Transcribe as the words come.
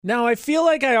Now, I feel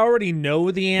like I already know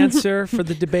the answer for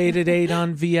the debate at 8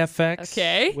 on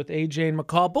VFX with AJ and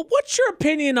McCall, but what's your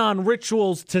opinion on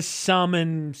rituals to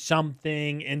summon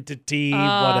something, entity,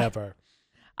 whatever?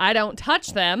 I don't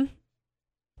touch them.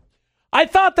 I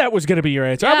thought that was going to be your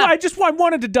answer. Yeah. I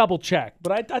wanted to double check,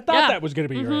 but I thought that was going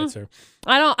to be your answer.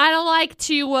 I don't like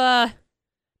to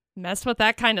mess with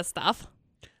that kind of stuff.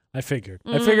 I figured.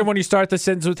 I figured when you start the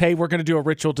sentence with, hey, we're going to do a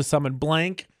ritual to summon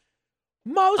blank,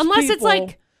 unless it's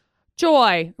like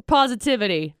joy,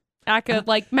 positivity,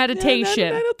 like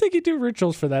meditation. I don't think you do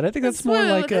rituals for that. I think that's more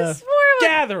like a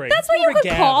gathering. That's what you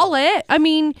could call it. I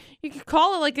mean, you could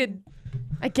call it like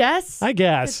I guess. A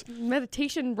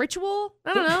meditation ritual?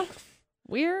 I don't know.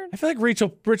 Weird. I feel like ritual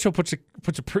puts a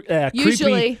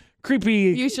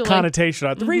creepy connotation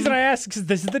on it. The reason I ask is because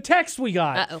this is the text we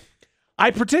got. Uh-oh.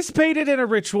 I participated in a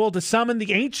ritual to summon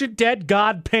the ancient dead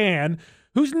god Pan,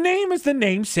 whose name is the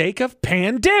namesake of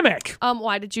Pandemic.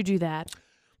 Why did you do that?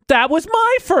 That was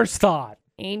my first thought.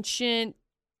 Ancient,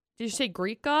 did you say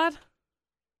Greek god?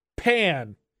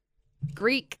 Pan.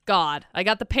 Greek god. I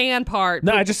got the Pan part.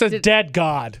 No, I just said dead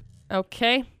god.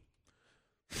 Okay.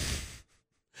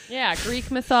 Yeah, Greek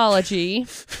mythology.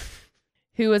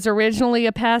 Who was originally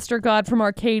a pastor god from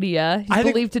Arcadia. He's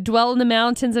believed to dwell in the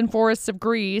mountains and forests of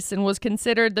Greece and was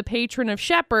considered the patron of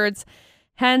shepherds.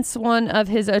 Hence, one of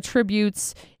his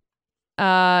attributes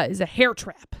is a hair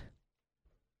trap.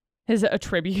 His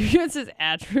attributes. I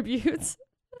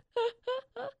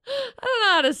don't know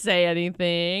how to say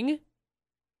anything.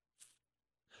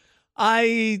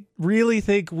 I really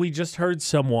think we just heard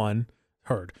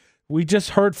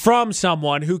from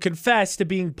someone who confessed to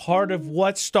being part of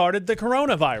what started the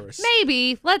coronavirus.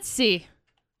 Maybe. Let's see.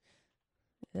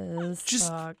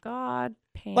 God,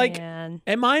 Pan. Like,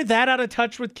 am I that out of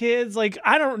touch with kids? Like,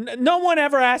 no one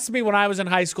ever asked me when I was in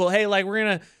high school, hey, like,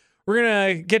 we're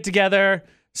gonna get together,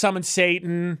 summon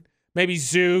Satan, maybe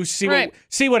Zeus,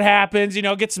 see what happens,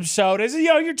 get some sodas,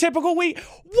 your typical week.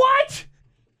 What?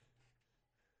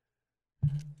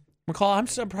 McCall, I'm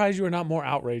surprised you are not more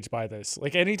outraged by this.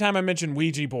 Like, anytime I mention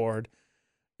Ouija board,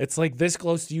 it's like this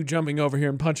close to you jumping over here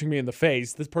and punching me in the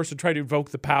face. This person tried to invoke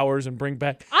the powers and bring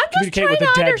back, communicate with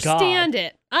the dead god. I'm just trying to understand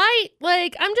it.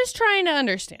 I'm just trying to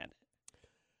understand it.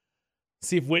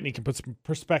 See if Whitney can put some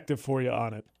perspective for you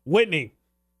on it. Whitney,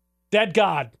 dead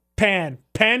god,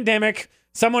 pandemic.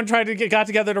 Someone got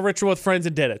together to ritual with friends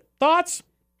and did it. Thoughts?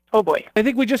 Oh boy. I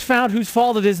think we just found whose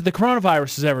fault it is the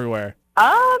coronavirus is everywhere.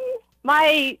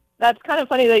 That's kind of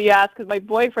funny that you asked because my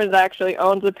boyfriend actually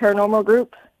owns a paranormal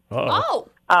group. Uh-oh.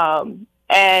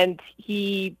 And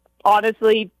he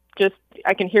honestly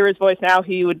I can hear his voice now.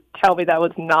 He would tell me that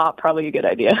was not probably a good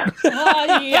idea.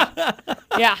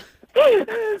 Yeah.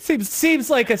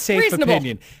 Seems like a safe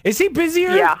opinion. Is he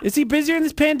busier? Yeah. Is he busier in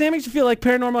this pandemic? Do you feel like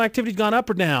paranormal activity's gone up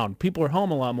or down? People are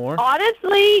home a lot more.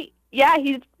 Honestly, yeah,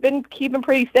 he's been keeping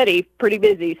pretty steady, pretty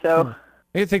busy, so...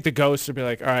 I think the ghosts would be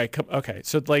like, all right, okay.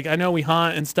 So, like, I know we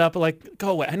haunt and stuff, but, like, go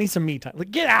away. I need some me time. Like,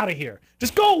 get out of here.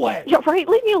 Just go away. Yeah, right.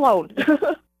 Leave me alone.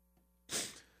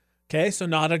 Okay, so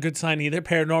not a good sign either.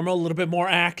 Paranormal, a little bit more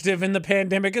active in the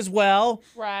pandemic as well.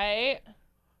 Right.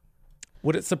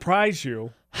 Would it surprise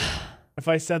you if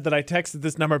I said that I texted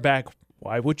this number back?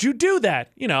 Why would you do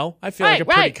that? I feel like a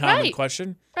pretty common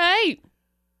question. Right.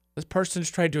 This person's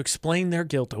tried to explain their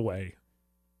guilt away.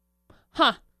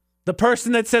 Huh. The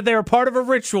person that said they were part of a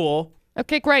ritual.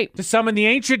 Okay, great. To summon the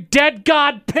ancient dead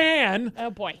god Pan.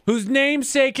 Oh, boy. Whose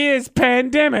namesake is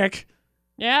Pandemic.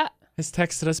 Yeah. Has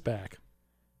texted us back.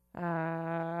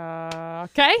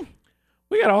 Okay.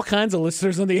 We got all kinds of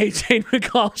listeners on the AJ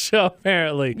McCall Show,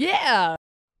 apparently. Yeah.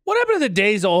 What happened to the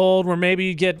days old where maybe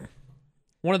you get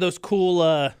one of those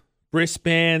cool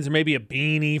wristbands or maybe a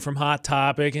beanie from Hot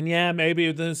Topic, and maybe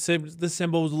the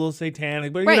symbol was a little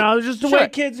satanic, but it's just the way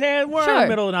kids were in the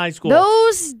middle of high school.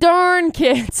 Those darn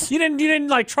kids. You didn't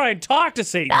like try and talk to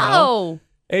Satan. No.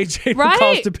 AJ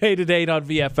McCall's debate at 8 on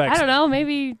VFX. I don't know.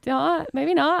 Maybe not.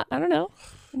 Maybe not. I don't know.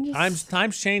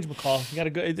 Times change, McCall. You gotta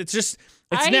go.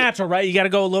 It's natural, right? You gotta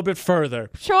go a little bit further.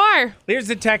 Sure. Here's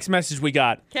the text message we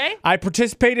got. Okay. I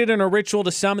participated in a ritual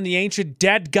to summon the ancient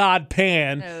dead god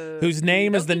Pan, whose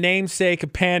name is the namesake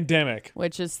of Pandemic.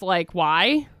 Which is like,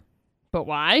 why? But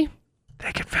why?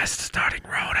 They confessed to starting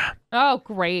Rona. Oh,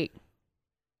 great.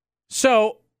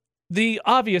 So, the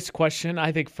obvious question,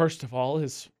 I think, first of all,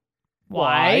 is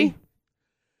why?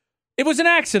 It was an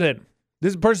accident.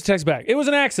 This person texts back. It was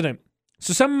an accident.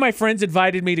 So some of my friends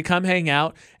invited me to come hang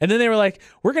out, and then they were like,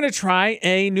 we're going to try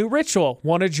a new ritual.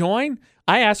 Want to join?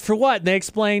 I asked for what? And they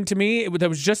explained to me that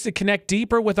was just to connect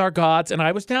deeper with our gods, and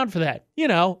I was down for that. You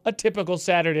know, a typical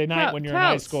Saturday night when you're in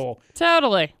high school.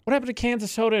 Totally. What happened to cans of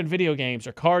soda and video games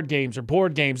or card games or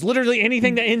board games? Literally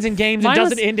anything that ends in games and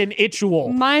doesn't end in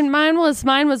itual. Mine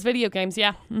was video games,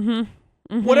 yeah.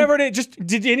 Whatever it is,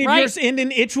 did any of yours end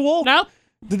in itual? No.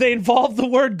 Did they involve the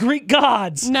word Greek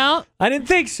gods? No. I didn't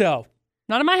think so.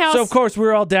 Not in my house. So, of course, we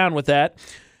were all down with that.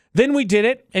 Then we did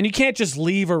it, and you can't just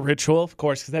leave a ritual, of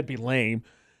course, because that'd be lame.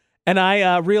 And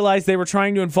I realized they were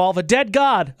trying to involve a dead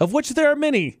god, of which there are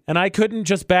many, and I couldn't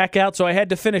just back out, so I had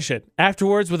to finish it.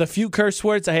 Afterwards, with a few curse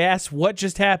words, I asked what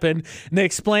just happened, and they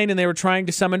explained, and they were trying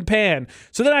to summon Pan.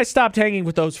 So then I stopped hanging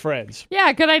with those friends.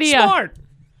 Yeah, good idea. Smart.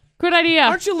 Good idea.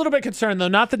 Aren't you a little bit concerned, though?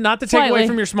 Not to take away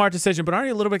from your smart decision, but aren't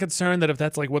you a little bit concerned that if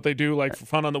that's like what they do, like for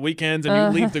fun on the weekends, and you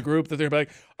leave the group, that they're like,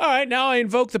 all right, now I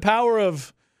invoke the power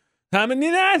of... You know,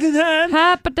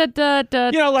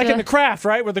 like in The Craft,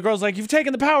 right? Where the girl's like, you've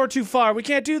taken the power too far. We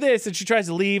can't do this. And she tries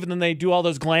to leave, and then they do all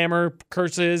those glamour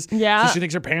curses. Yeah. So she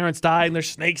thinks her parents died, and there's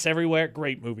snakes everywhere.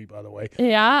 Great movie, by the way.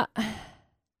 Yeah.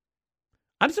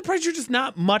 I'm surprised you're just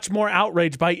not much more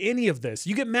outraged by any of this.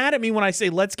 You get mad at me when I say,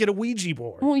 let's get a Ouija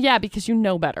board. Well, yeah, because you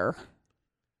know better.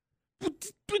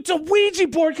 It's a Ouija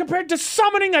board compared to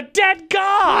summoning a dead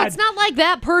god. Well, it's not like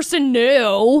that person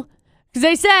knew. Because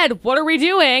they said, what are we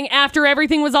doing after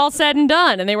everything was all said and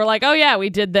done? And they were like, oh, yeah, we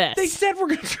did this. They said we're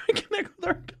going to try and connect with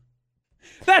our god.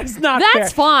 That is not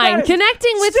That's fair. fine. That is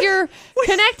connecting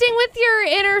with your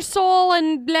inner soul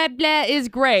and blah, blah is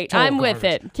great. Total I'm garbage. with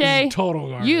it, okay? Total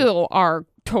garbage. You are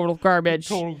total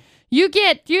garbage. You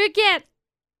get,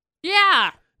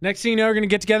 yeah. Next thing you know, we're going to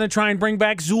get together and try and bring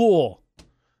back Zool.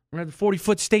 We're going to have the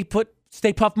 40-foot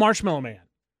Stay Puft Marshmallow Man.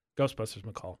 Ghostbusters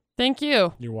McCall. Thank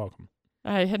you. You're welcome.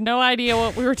 I had no idea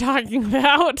what we were talking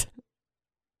about.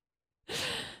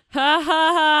 Ha ha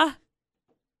ha.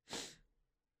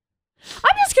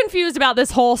 I'm just confused about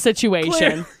this whole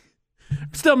situation.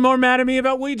 Still more mad at me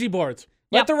about Ouija boards.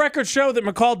 Yep. Let the record show that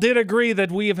McCall did agree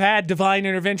that we have had divine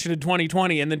intervention in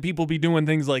 2020 and then people be doing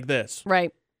things like this.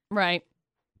 Right.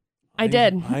 I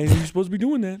did. I ain't supposed to be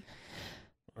doing that.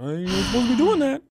 I ain't supposed to be doing that.